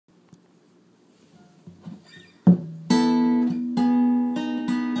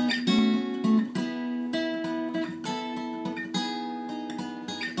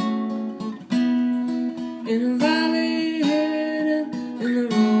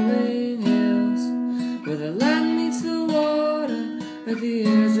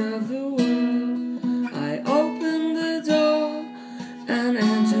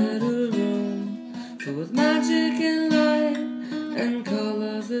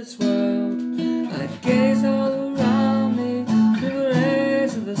this world. I gazed all around me through the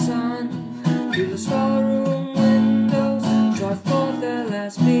rays of the sun, through the storeroom windows shot forth their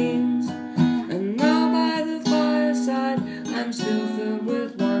last beams. And now by the fireside I'm still filled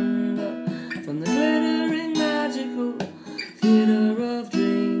with wonder, from the glittering magical theater of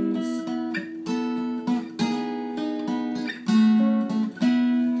dreams.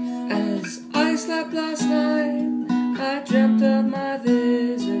 As I slept last night, I dreamt of my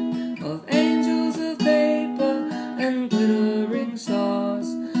visit, of angels of paper and glittering stars,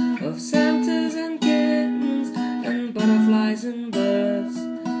 of Santas and kittens and butterflies and birds,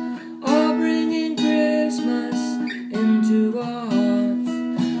 all bringing Christmas into our hearts.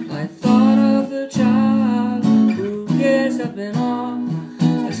 I thought of the child who gazed up in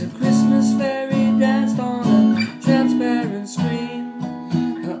awe as a Christmas fairy danced on a transparent screen,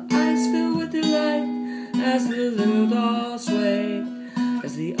 her eyes filled with delight as the little doll swayed,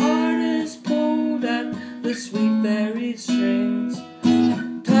 as the artist pulled at the sweet fairy strings.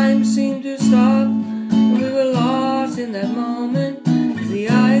 Time seemed to stop, and we were lost in that moment, as the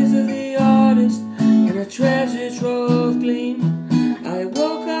eyes of the artist in a treasure trove gleam. I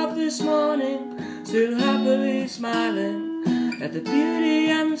woke up this morning, still happily smiling at the beauty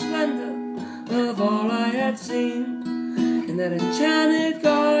and splendor of all I had seen, in that enchanted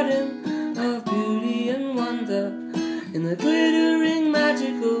garden of beauty and wonder, in the glittering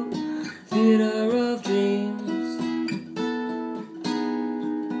magical